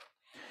this,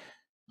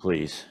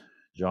 please.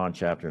 John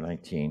chapter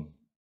 19,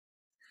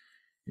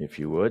 if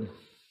you would.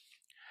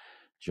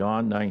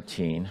 John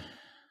 19.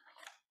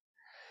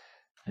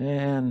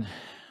 And,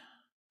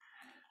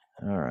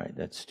 all right,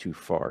 that's too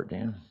far,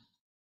 Dan.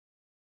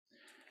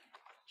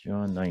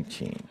 John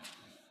 19.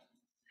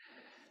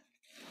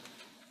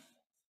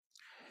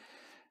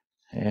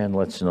 And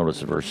let's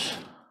notice verse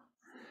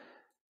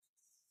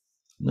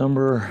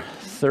number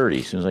 30.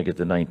 As soon as I get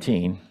to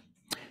 19,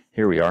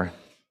 here we are.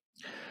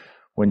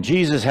 When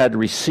Jesus had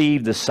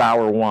received the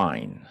sour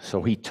wine,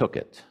 so he took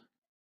it.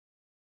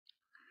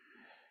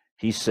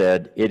 He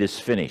said, "It is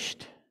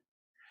finished."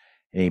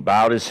 And he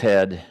bowed his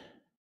head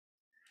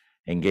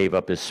and gave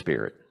up his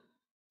spirit.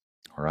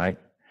 All right?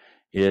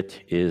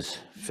 It is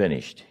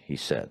finished, he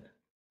said.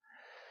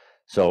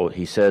 So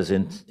he says,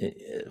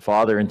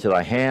 Father, into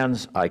thy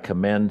hands I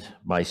commend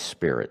my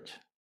spirit.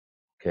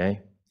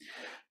 Okay?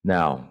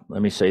 Now,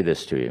 let me say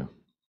this to you.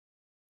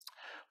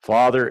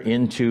 Father,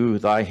 into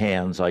thy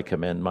hands I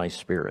commend my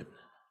spirit.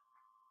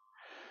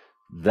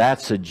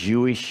 That's a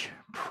Jewish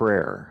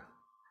prayer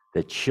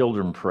that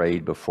children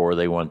prayed before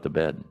they went to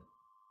bed.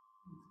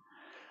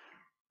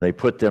 They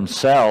put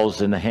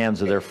themselves in the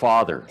hands of their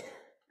father,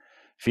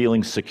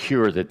 feeling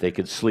secure that they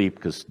could sleep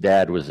because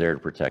dad was there to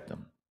protect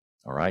them.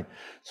 All right?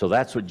 So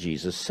that's what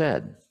Jesus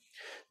said.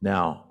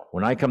 Now,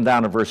 when I come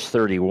down to verse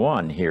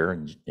 31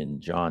 here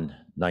in John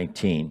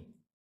 19,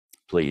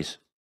 please.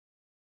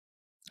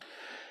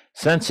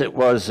 Since it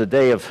was a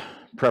day of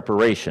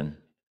preparation,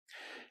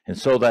 and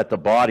so that the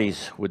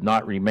bodies would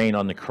not remain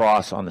on the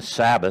cross on the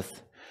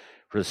Sabbath,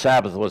 for the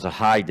Sabbath was a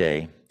high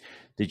day,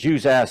 the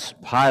Jews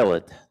asked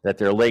Pilate that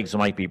their legs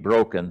might be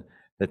broken,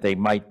 that they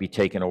might be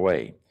taken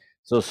away.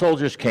 So the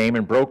soldiers came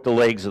and broke the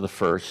legs of the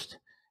first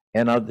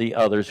and of the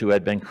others who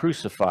had been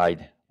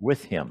crucified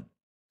with him.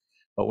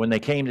 But when they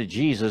came to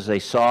Jesus, they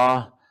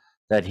saw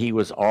that he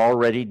was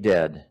already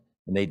dead,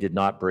 and they did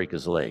not break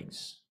his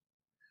legs.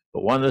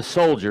 But one of the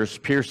soldiers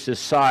pierced his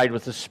side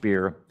with a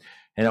spear,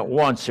 and at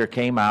once there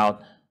came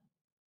out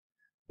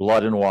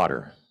blood and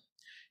water.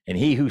 And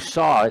he who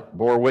saw it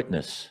bore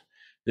witness.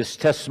 This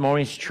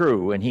testimony is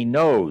true, and he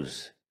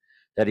knows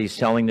that he's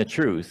telling the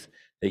truth,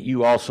 that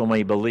you also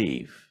may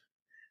believe.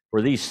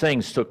 For these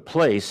things took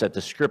place that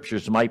the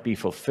scriptures might be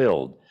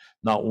fulfilled.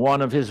 Not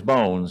one of his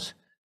bones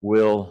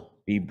will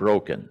be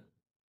broken.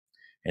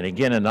 And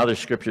again, another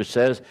scripture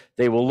says,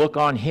 they will look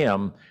on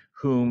him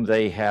whom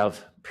they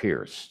have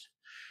pierced.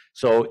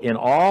 So in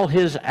all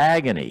his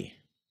agony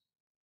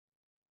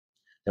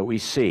that we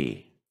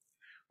see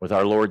with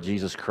our Lord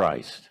Jesus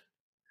Christ,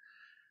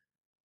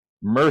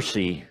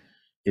 mercy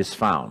is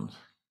found.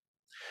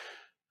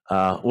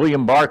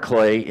 William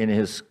Barclay, in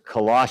his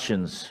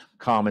Colossians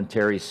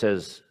commentary,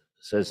 says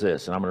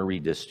this, and I'm going to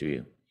read this to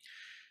you.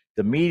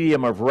 The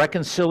medium of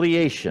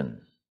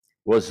reconciliation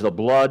was the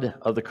blood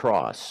of the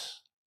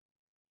cross.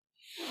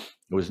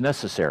 It was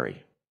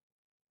necessary.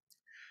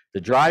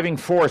 The driving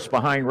force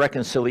behind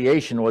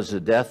reconciliation was the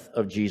death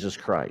of Jesus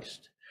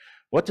Christ.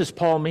 What does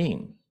Paul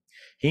mean?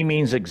 He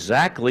means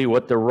exactly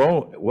what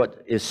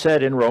is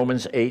said in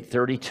Romans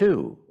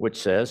 8:32,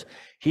 which says,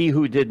 he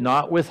who did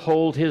not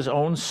withhold his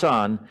own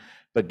son,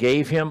 but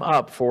gave him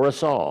up for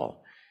us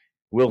all,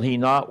 will he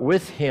not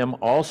with him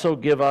also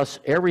give us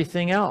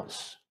everything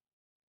else?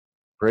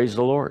 Praise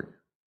the Lord.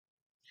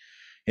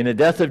 In the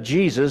death of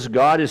Jesus,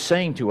 God is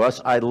saying to us,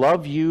 I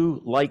love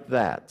you like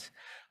that.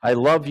 I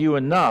love you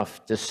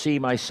enough to see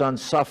my son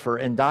suffer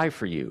and die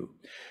for you.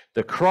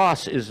 The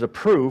cross is the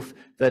proof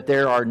that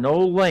there are no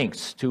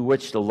lengths to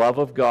which the love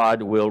of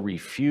God will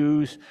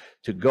refuse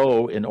to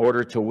go in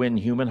order to win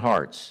human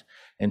hearts.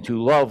 And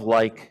to love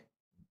like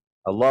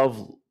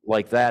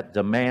that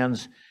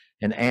demands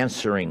an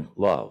answering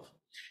love.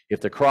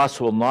 If the cross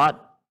will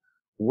not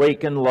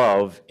waken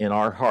love in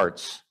our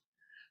hearts,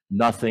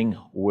 nothing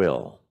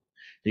will.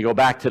 You go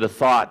back to the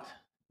thought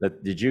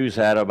that the Jews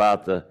had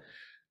about the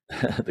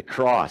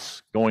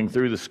cross going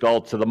through the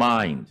skull to the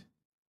mind,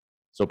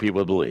 so people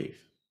would believe.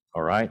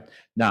 All right?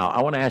 Now,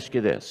 I want to ask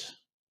you this.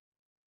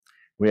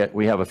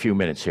 We have a few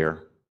minutes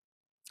here.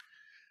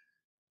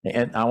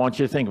 And I want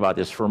you to think about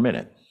this for a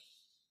minute.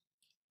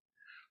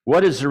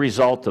 What is the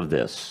result of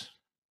this?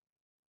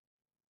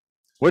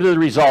 What are the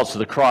results of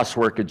the cross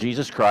work of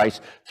Jesus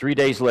Christ? 3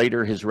 days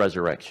later, his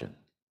resurrection.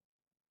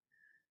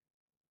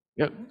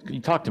 Yeah, can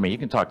you talk to me? You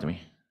can talk to me.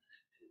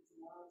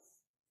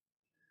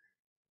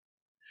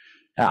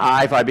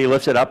 If I be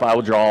lifted up, I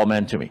will draw all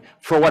men to me.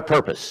 For what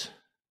purpose?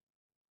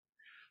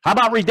 How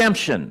about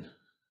redemption?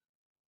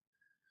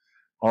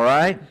 All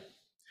right.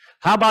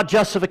 How about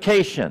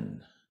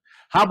justification?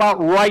 How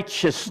about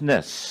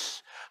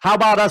righteousness? How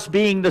about us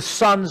being the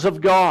sons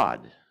of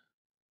God?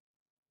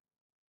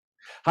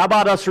 How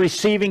about us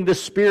receiving the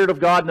Spirit of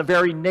God and the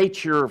very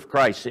nature of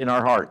Christ in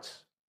our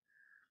hearts?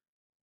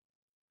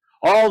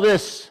 All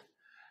this,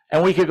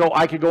 and I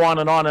could go on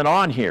and on and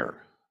on here.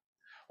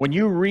 When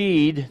you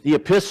read the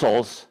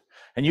epistles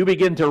and you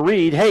begin to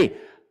read, hey,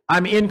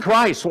 I'm in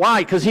Christ.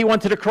 Why? Because he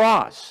went to the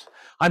cross.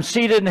 I'm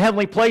seated in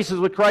heavenly places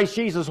with Christ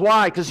Jesus.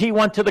 Why? Because he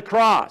went to the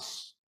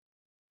cross.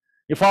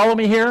 You follow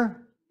me here?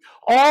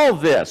 All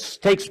this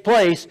takes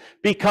place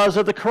because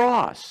of the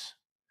cross.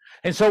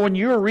 And so when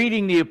you're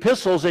reading the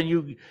epistles and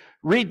you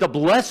read the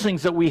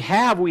blessings that we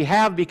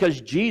have because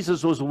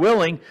Jesus was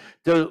willing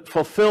to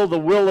fulfill the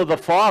will of the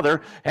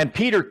Father. And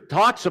Peter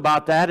talks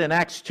about that in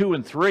Acts 2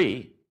 and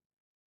 3.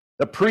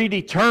 The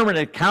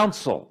predeterminate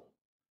counsel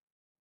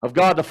of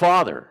God the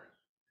Father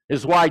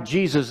is why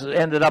Jesus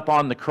ended up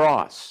on the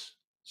cross.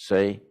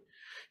 See?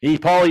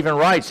 Paul even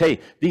writes, hey,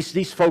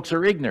 these folks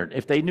are ignorant.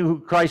 If they knew who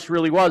Christ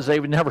really was, they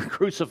would never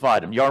crucify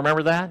him. Y'all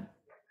remember that?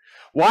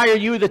 Why are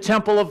you the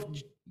temple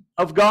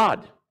of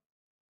God?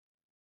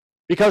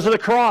 Because of the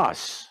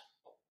cross.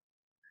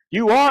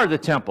 You are the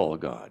temple of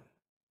God.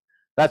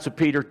 That's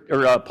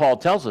what Paul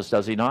tells us,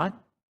 does he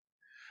not?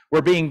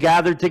 We're being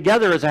gathered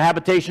together as a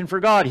habitation for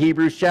God.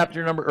 Ephesians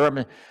chapter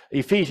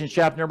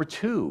number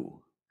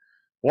 2.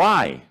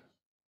 Why?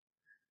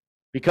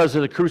 Because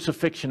of the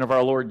crucifixion of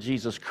our Lord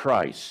Jesus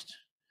Christ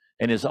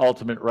and his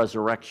ultimate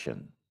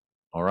resurrection.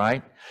 All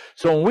right?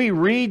 So when we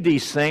read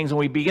these things and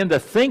we begin to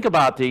think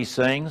about these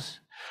things,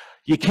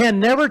 you can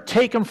never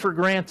take them for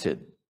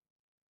granted.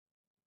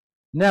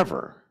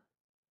 Never.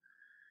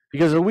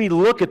 Because when we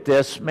look at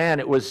this, man,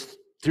 it was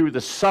through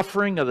the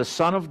suffering of the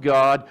Son of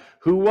God,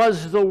 who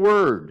was the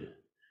Word.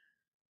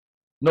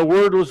 And the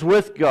Word was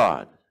with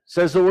God. It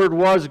says the Word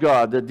was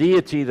God, the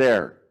deity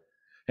there.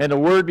 And the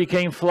Word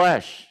became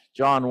flesh,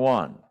 John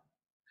 1.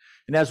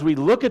 And as we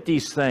look at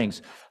these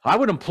things, I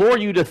would implore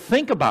you to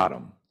think about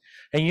them.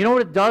 And you know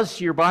what it does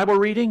to your Bible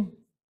reading?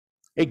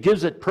 It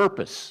gives it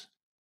purpose.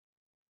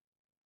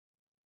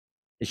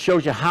 It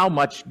shows you how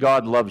much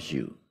God loves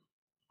you.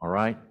 All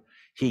right?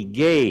 He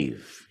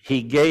gave.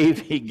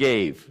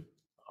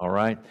 All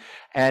right?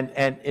 And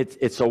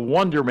it's a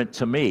wonderment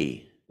to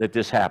me that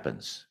this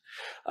happens.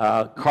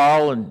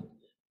 Carl and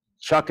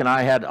Chuck and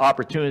I had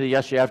opportunity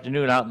yesterday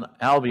afternoon out in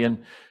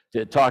Albion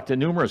to talk to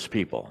numerous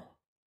people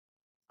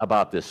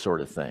about this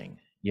sort of thing,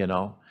 you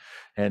know.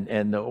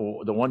 And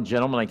the one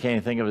gentleman, I can't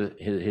even think of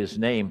his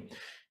name,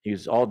 he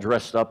was all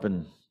dressed up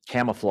in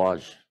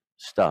camouflage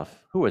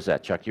stuff. Who was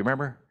that, Chuck? You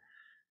remember?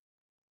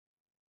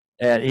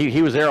 And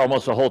he was there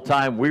almost the whole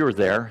time we were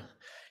there,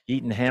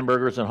 eating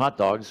hamburgers and hot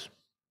dogs,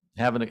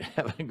 having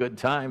a good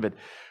time. But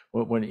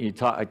when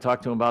I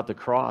talked to him about the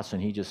cross,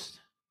 and he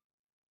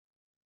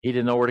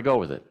didn't know where to go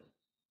with it,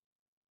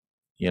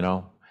 you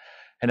know.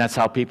 And that's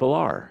how people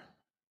are.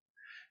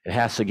 It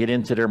has to get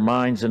into their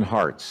minds and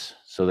hearts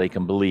so they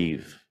can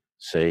believe,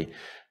 see.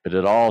 But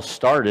it all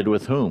started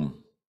with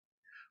whom?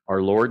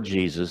 Our Lord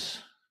Jesus,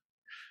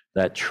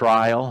 that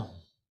trial.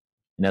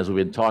 And as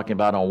we've been talking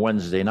about on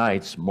Wednesday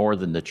nights, more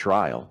than the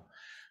trial,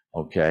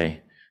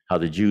 okay, how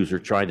the Jews were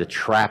trying to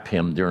trap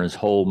him during his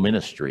whole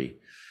ministry,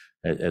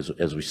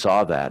 as we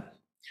saw that.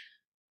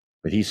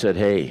 But he said,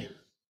 hey,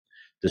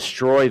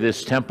 destroy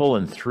this temple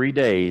in 3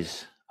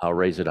 days, I'll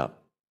raise it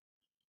up.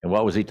 And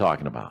what was he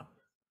talking about?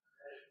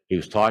 He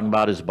was talking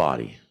about his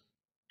body.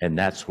 And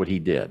that's what he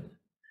did.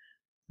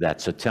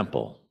 That's a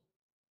temple,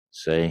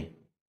 see?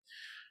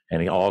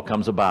 And it all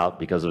comes about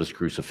because of his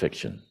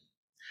crucifixion.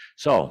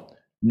 So,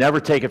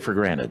 never take it for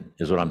granted,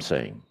 is what I'm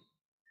saying.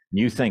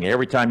 You think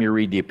every time you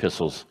read the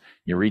epistles,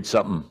 you read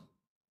something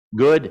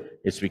good,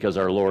 it's because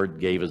our Lord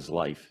gave his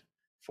life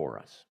for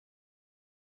us.